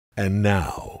And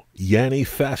now, Yanni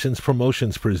Fashions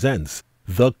Promotions presents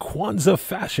the Kwanzaa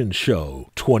Fashion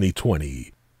Show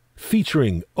 2020,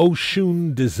 featuring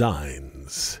Oshun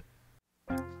Designs.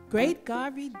 Great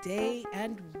Garvey Day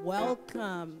and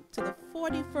welcome to the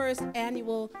 41st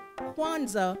Annual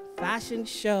Kwanzaa Fashion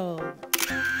Show.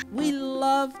 We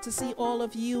love to see all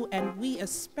of you, and we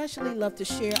especially love to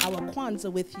share our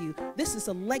Kwanzaa with you. This is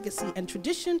a legacy and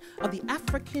tradition of the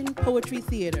African Poetry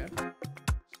Theater.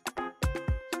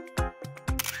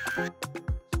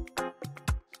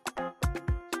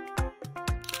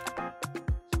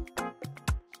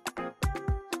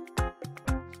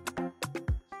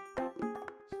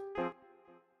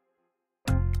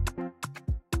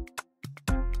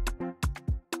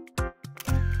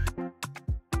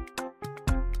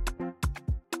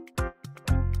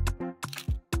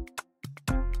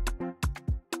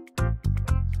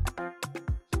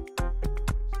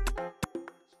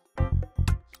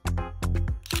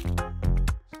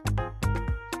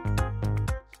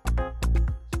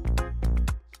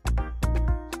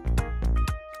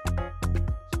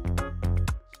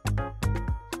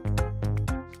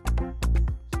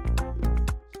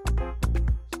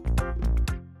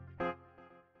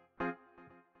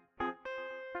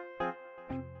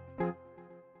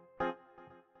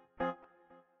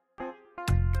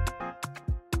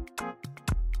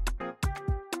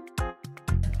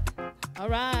 All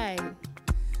right,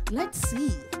 let's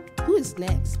see, who is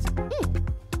next?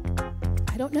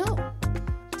 I don't know.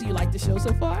 Do you like the show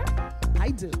so far? I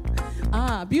do.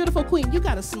 Beautiful queen, you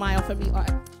gotta smile for me. All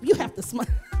right. You have to smile,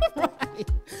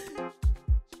 right.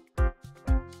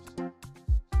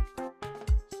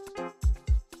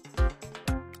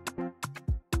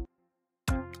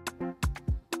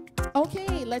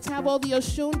 Okay, let's have all the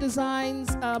Oshun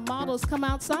Designs models come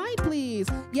outside, please.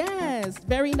 Yes,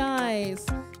 very nice.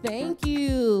 Thank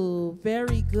you.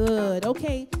 Very good.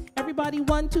 Okay, everybody,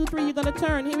 1, 2, 3, you're gonna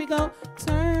turn. Here we go.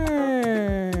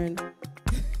 Turn.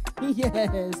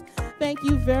 Yes. Thank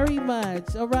you very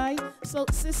much. All right. So,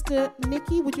 Sister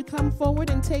Nikki, would you come forward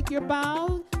and take your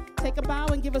bow? Take a bow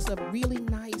and give us a really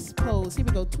nice pose. Here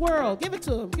we go. Twirl. Give it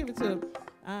to him. Give it to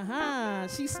him.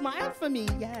 She smiled for me.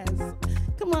 Yes.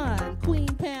 Come on, Queen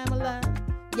Pamela.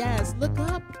 Yes, look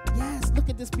up. Yes, look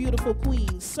at this beautiful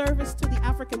queen. Service to the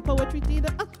African Poetry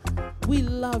Theater. Oh, we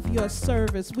love your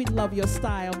service. We love your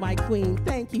style, my queen.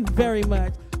 Thank you very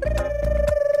much.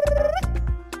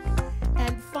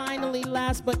 And finally,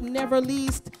 last but never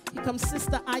least, here comes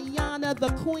Sister Ayana, the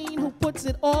queen who puts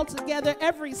it all together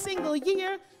every single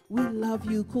year. We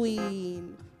love you,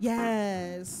 queen.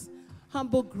 Yes.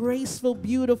 Humble, graceful,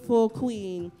 beautiful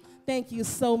queen. Thank you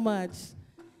so much.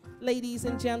 Ladies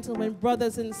and gentlemen,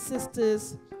 brothers and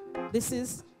sisters, this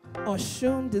is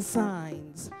Oshun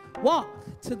Designs. Walk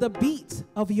to the beat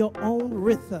of your own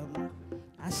rhythm.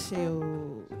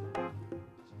 Asheo.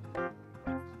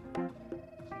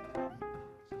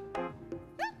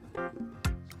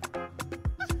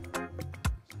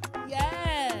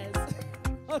 Yes.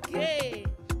 Okay.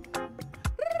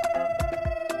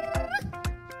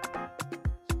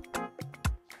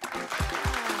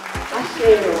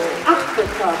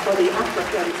 Africa for the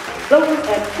Africans, those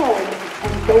at home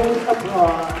and those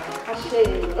abroad.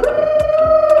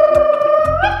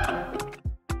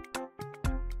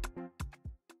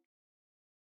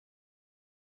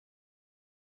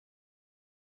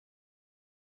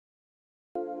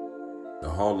 The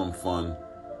Harlem Fund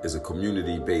is a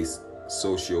community-based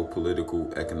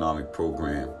socio-political economic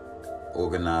program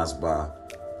organized by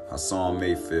Hassan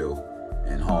Mayfield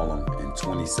in Harlem in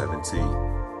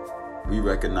 2017. We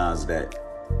recognize that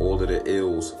all of the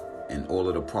ills and all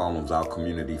of the problems our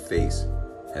community face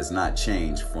has not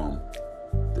changed from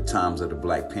the times of the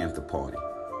Black Panther Party.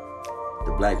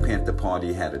 The Black Panther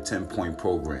Party had a 10-point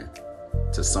program.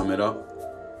 To sum it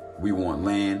up, we want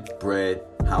land, bread,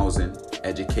 housing,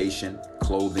 education,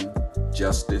 clothing,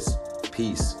 justice,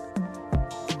 peace,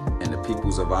 and the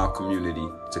peoples of our community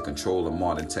to control the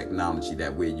modern technology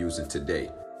that we're using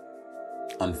today.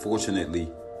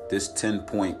 Unfortunately, this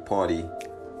 10-point party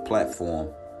platform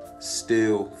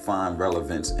still find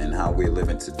relevance in how we're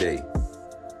living today.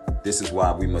 This is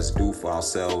why we must do for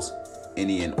ourselves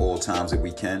any and all times that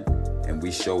we can, and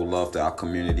we show love to our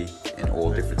community in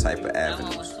all different type of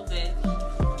avenues.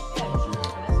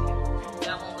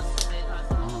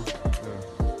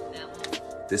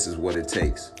 This is what it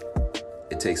takes.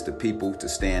 It takes the people to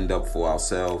stand up for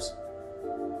ourselves.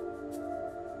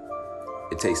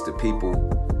 It takes the people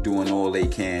doing all they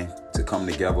can to come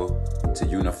together, to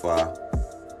unify,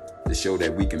 to show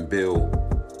that we can build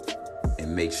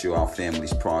and make sure our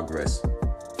families progress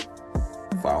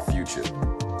for our future.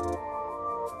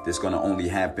 This is going to only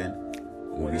happen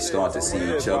when we start to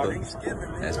see each other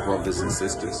as brothers and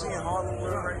sisters.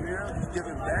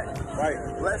 Right,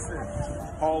 blessing,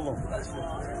 Harlem.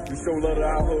 We show love to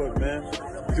our hood, man.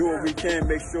 Do what we can,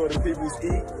 make sure the peoples eat.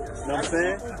 You know what I'm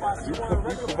saying?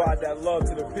 We provide that love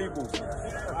to the people.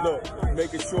 Look,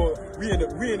 making sure we at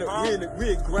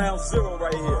ground zero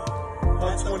right here.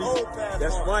 120.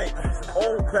 That's right.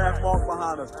 Old path mark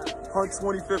behind us.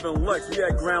 125th and Lux. We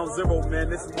at ground zero, man.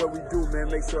 This is what we do, man.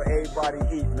 Make sure everybody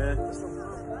eat, man.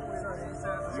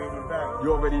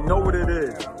 You already know what it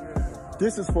is.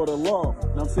 This is for the love. You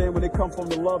know what I'm saying? When it comes from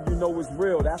the love, you know it's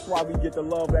real. That's why we get the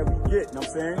love that we get. You know what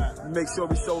I'm saying? Make sure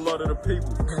we show love to the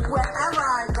people. Wherever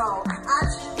I go,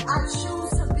 I choose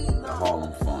to be loved. The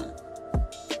Harlem Fun.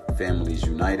 Families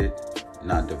united,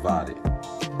 not divided.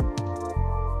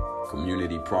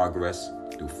 Community progress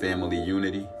through family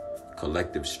unity,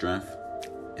 collective strength,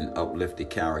 and uplifted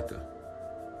character.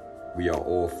 We are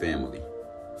all family.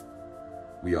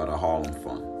 We are the Harlem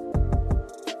Fun.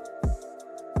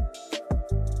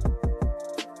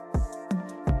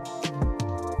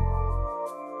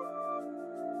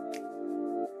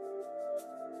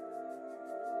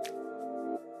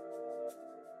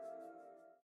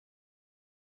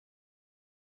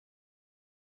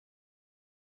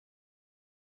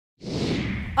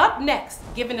 Up next,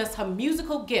 giving us her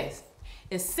musical gift,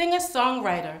 is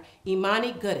singer-songwriter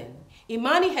Imani Gooden.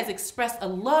 Imani has expressed a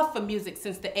love for music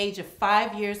since the age of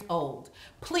 5 years old.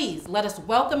 Please let us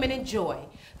welcome and enjoy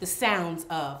the sounds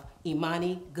of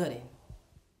Imani Gooden.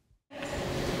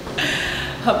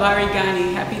 Habari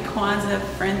Gani, happy Kwanzaa,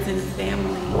 friends and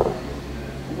family.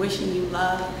 Wishing you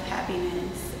love,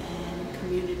 happiness, and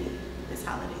community this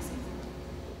holiday season.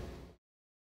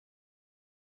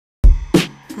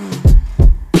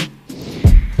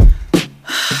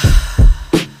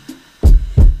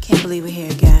 Can't believe we're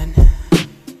here again.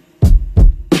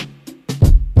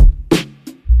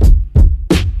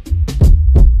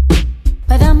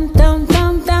 Ba-dum dum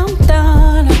dum dum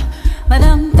dum.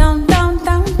 Ba-dum dum dum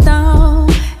dum dum.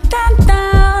 Dum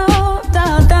dum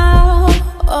dum dum.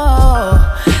 Oh,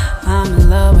 I'm in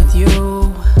love with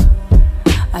you.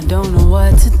 I don't know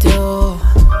what to do.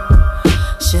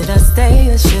 Should I stay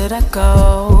or should I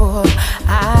go?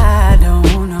 I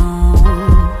don't know.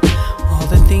 All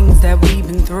the things that we've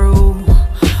been through,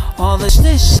 all the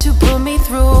shit you put me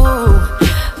through,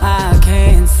 I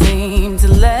can't seem to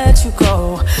let you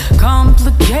go.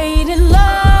 Complicated love,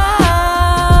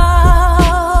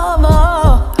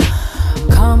 oh,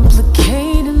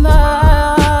 complicated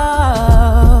love,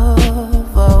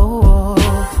 oh.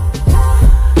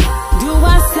 Do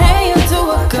I say or do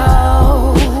I go?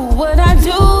 What I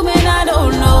do, man, I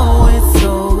don't know. It's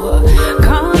so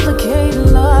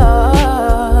complicated love.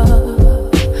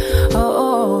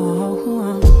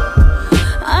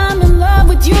 I'm in love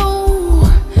with you.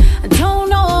 I don't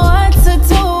know what to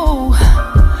do.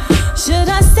 Should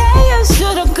I stay or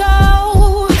should I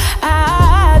go?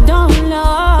 I don't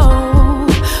know.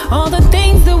 All the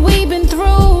things that we've been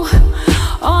through,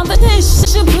 all the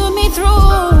shit you put me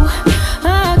through,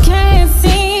 I can't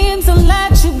seem to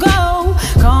let you go.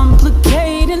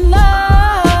 Complicated love,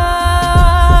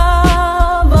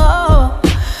 oh,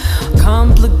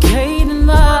 complicated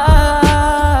love.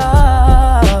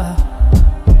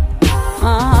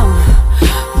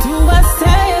 Do I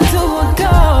stay or do I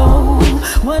go?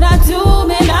 What I do,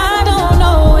 man, I don't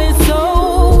know. It's so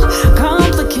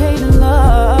complicated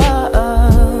love.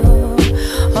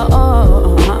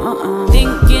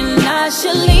 Thinking I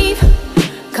should leave,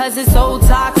 'cause it's so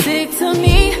toxic to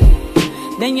me.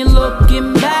 Then you're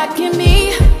looking back at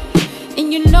me,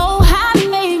 and you know how it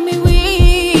made me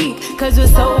weak. 'Cause we're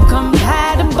so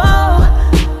compatible,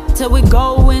 till we're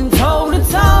going toe to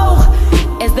toe.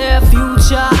 Is there a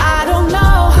future? I don't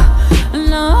know.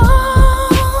 No.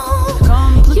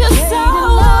 You're so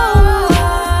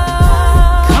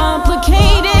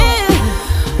complicated.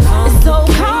 It's so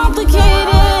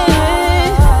complicated.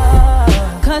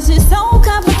 'Cause it's so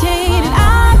complicated.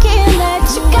 I can't let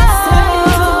you go.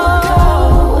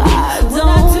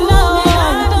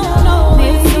 I don't know.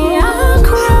 Maybe I'll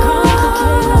cry.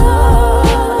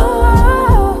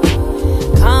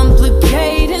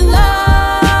 Complicated love.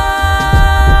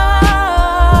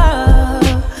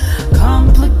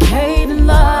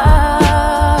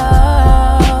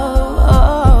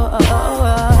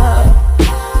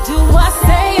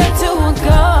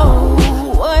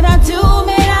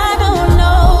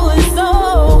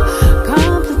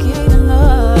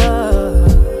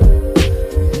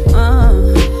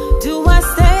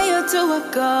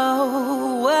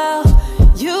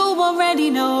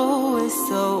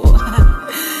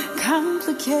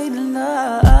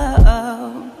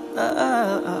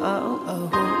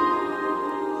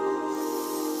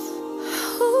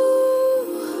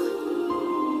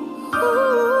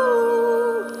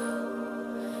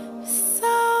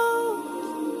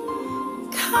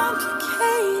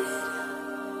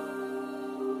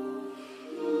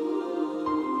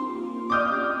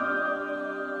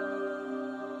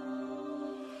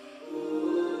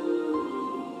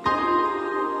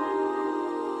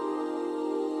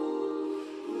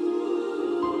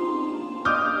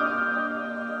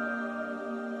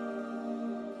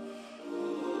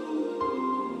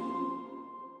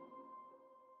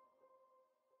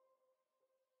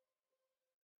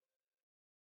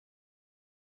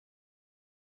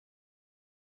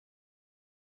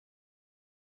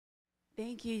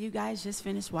 Thank you. You guys just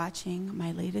finished watching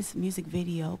my latest music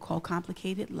video called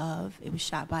Complicated Love. It was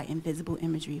shot by Invisible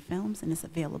Imagery Films, and it's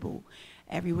available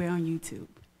everywhere on YouTube.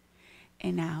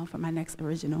 And now for my next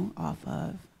original off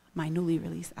of my newly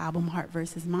released album, Heart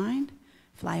vs. Mind,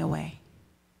 Fly Away.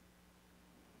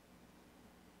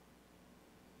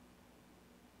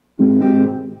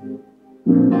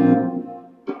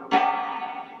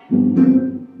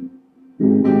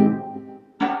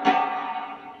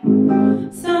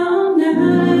 Some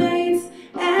nights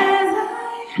as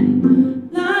I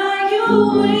lie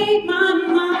awake, my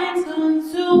mind's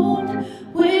consumed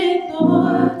with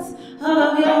thoughts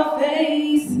of your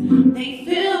face. They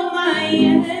fill my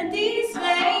empty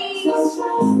space.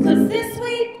 'Cause this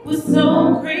week was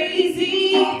so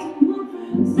crazy.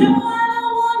 No, I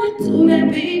don't wanna do that,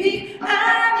 baby. I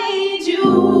need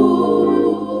you.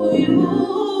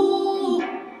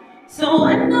 So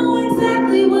I know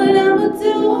exactly what I'ma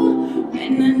do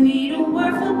when I need a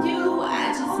word from you.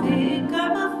 I just pick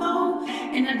up my phone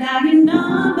and I dial your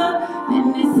number.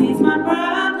 Then it sees my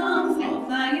problems all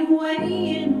flying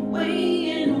away and away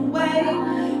and away.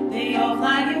 They all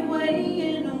fly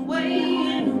away and away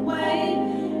and away.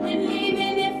 And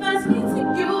even if I speak to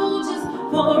you just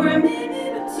for a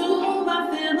minute or two, I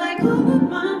feel like all of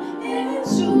my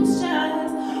issues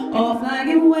just all fly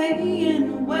away and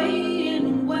away and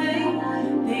away.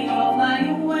 They all fly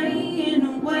away and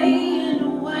away and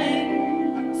away.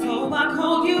 So I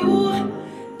call you,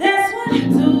 that's what I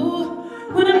do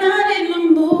when I'm not in the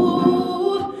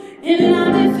mood. And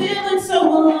I've been feeling so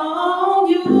alone.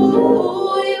 You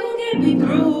get me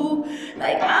through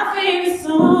like my favorite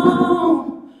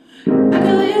song. I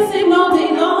can listen all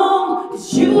day long,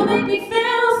 'cause you make me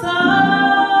feel so.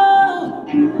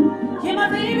 You're my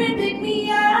favorite, pick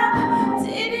me up.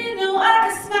 Didn't know I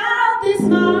could smile this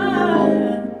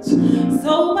much.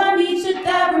 So I need your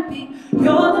therapy.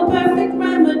 You're the perfect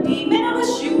remedy. Man, I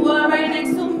wish you were right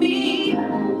next to me.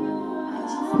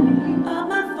 On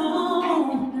my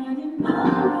phone.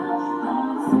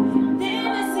 Then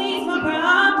it sees my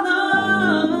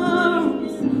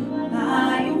problems.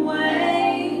 Fly away.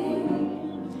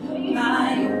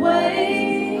 Fly away.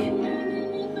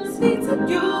 Speak to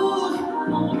you.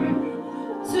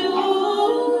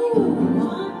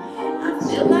 I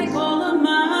feel like all of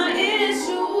my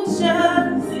issues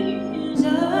just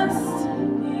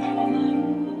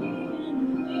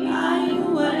fly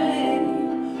away.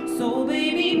 So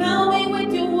baby, melt me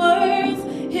with your words,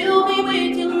 heal me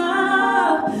with your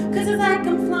love. 'Cause it's like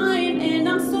I'm flying and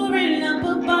I'm soaring up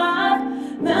above.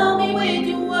 Melt me with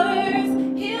your words,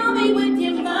 heal me with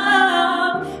your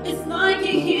love. It's like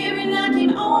you're here and I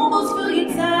can almost feel your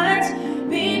touch.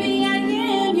 Baby, I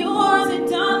am yours and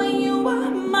darling, you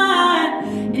are mine.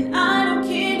 And I don't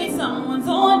care that someone's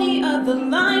on the other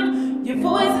line. Your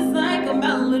voice is like a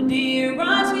melody, it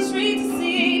rocks me straight to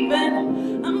sleep.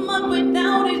 And I'm up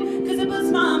without it, 'cause it puts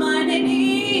my mind at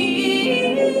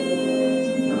ease.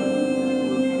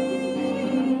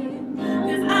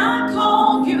 'Cause I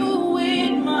call you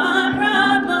with my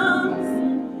problems,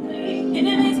 and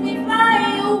it makes me fly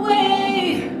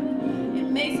away. It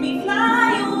makes me fly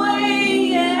away,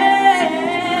 yeah.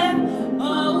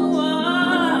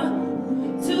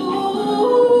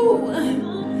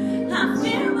 I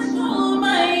feel like all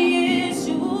my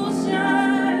issues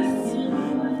just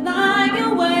fly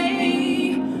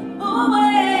away,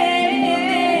 away.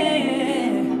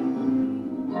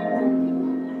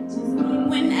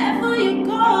 Whenever you're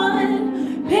gone,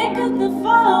 pick up the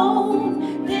phone,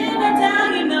 then I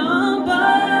dial your number.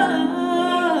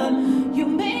 You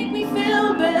make me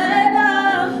feel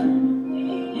better.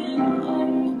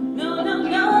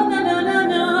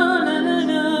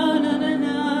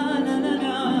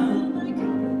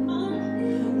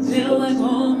 Feel like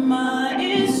all my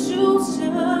issues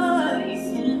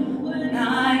just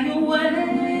fly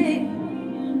away,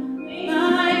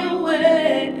 fly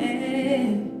away.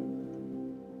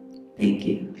 Thank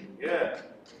you. Yeah.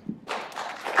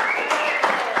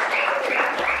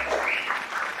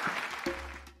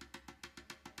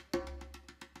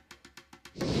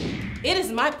 It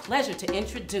is my pleasure to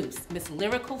introduce Miss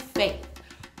Lyrical Faith,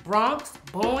 Bronx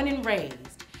born and raised.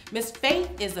 Miss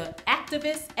Faith is an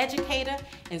activist, educator,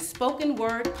 and spoken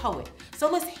word poet. So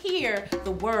let's hear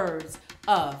the words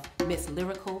of Miss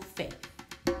Lyrical Faith.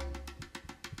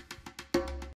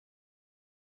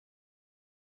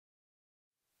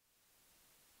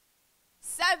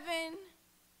 7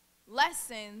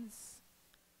 lessons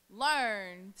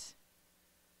learned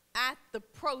at the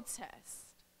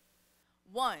protest.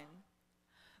 1,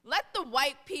 let the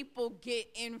white people get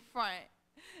in front.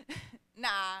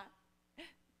 Nah,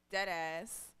 dead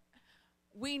ass.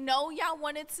 We know y'all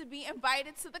wanted to be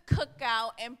invited to the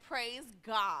cookout, and praise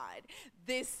God,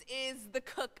 this is the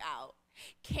cookout.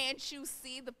 Can't you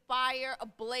see the fire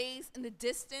ablaze in the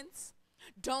distance?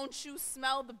 Don't you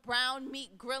smell the brown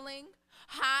meat grilling?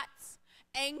 Hot,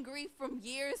 angry from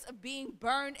years of being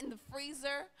burned in the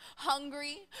freezer,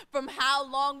 hungry from how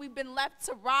long we've been left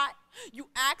to rot. You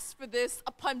asked for this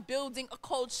upon building a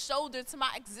cold shoulder to my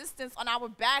existence on our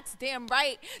backs. Damn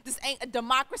right, this ain't a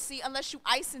democracy unless you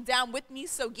icing down with me.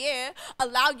 So yeah,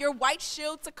 allow your white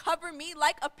shield to cover me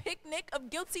like a picnic of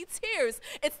guilty tears.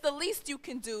 It's the least you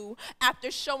can do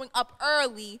after showing up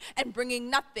early and bringing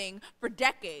nothing for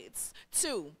decades.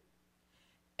 2.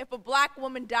 If a black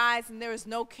woman dies and there is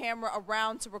no camera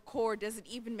around to record, does it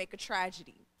even make a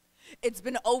tragedy? It's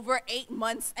been over 8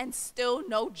 months and still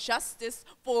no justice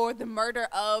for the murder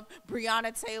of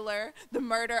Breonna Taylor, the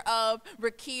murder of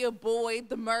Rakia Boyd,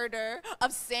 the murder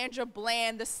of Sandra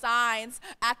Bland. The signs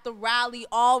at the rally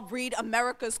all read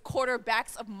America's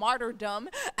quarterbacks of martyrdom,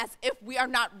 as if we are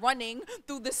not running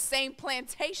through the same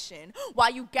plantation.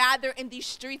 While you gather in these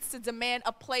streets to demand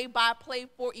a play-by-play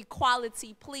for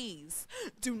equality, please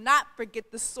do not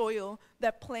forget the soil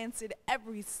that planted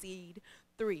every seed.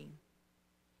 3.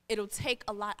 It'll take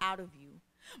a lot out of you.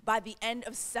 By the end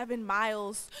of 7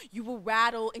 miles, you will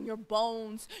rattle in your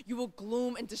bones. You will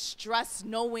gloom and distress,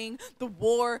 knowing the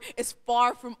war is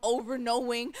far from over,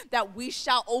 knowing that we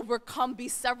shall overcome, be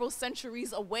several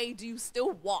centuries away. Do you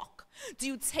still walk? Do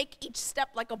you take each step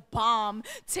like a bomb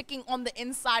ticking on the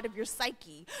inside of your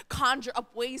psyche? Conjure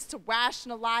up ways to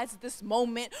rationalize this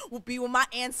moment will be what my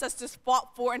ancestors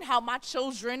fought for and how my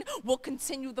children will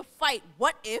continue the fight.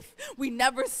 What if we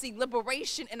never see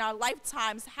liberation in our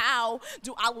lifetimes? How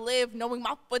do I live knowing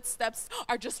my footsteps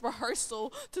are just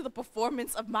rehearsal to the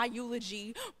performance of my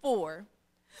eulogy? 4.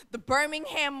 The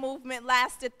Birmingham movement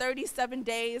lasted 37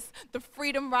 days. The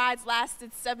Freedom Rides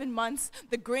lasted 7 months.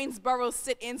 The Greensboro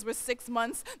sit-ins were 6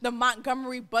 months. The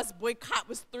Montgomery bus boycott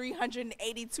was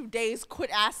 382 days. Quit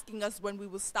asking us when we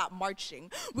will stop marching.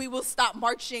 We will stop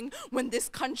marching when this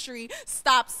country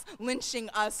stops lynching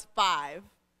us. 5.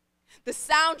 The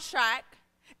soundtrack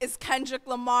is Kendrick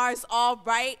Lamar's All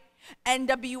Right,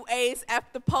 NWA's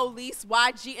F the Police,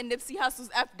 YG and Nipsey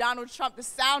Hussle's F Donald Trump. The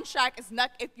soundtrack is Nuck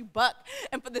If You Buck.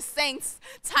 And for the Saints,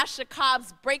 Tasha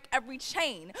Cobb's Break Every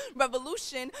Chain.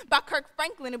 Revolution by Kirk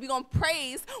Franklin. And we gonna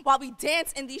praise while we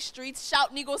dance in these streets,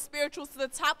 shout Negro spirituals to the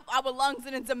top of our lungs,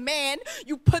 and demand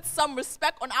you put some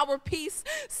respect on our peace.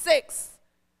 6.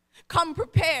 Come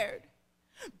prepared.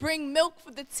 Bring milk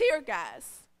for the tear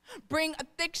gas. Bring a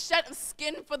thick shed of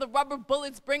skin for the rubber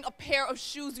bullets. Bring a pair of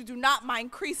shoes you do not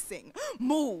mind creasing.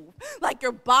 Move like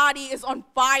your body is on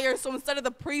fire. So instead of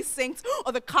the precinct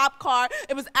or the cop car,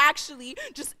 it was actually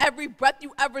just every breath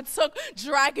you ever took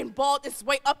dragging balled its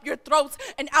way up your throats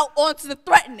and out onto the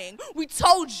threatening. We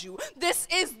told you, this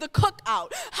is the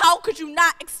cookout. How could you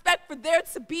not expect for there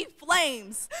to be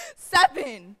flames?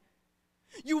 7.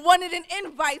 You wanted an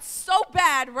invite so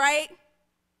bad, right?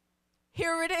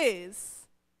 Here it is.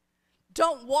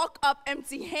 Don't walk up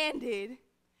empty-handed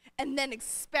and then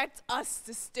expect us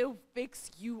to still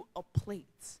fix you a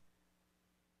plate.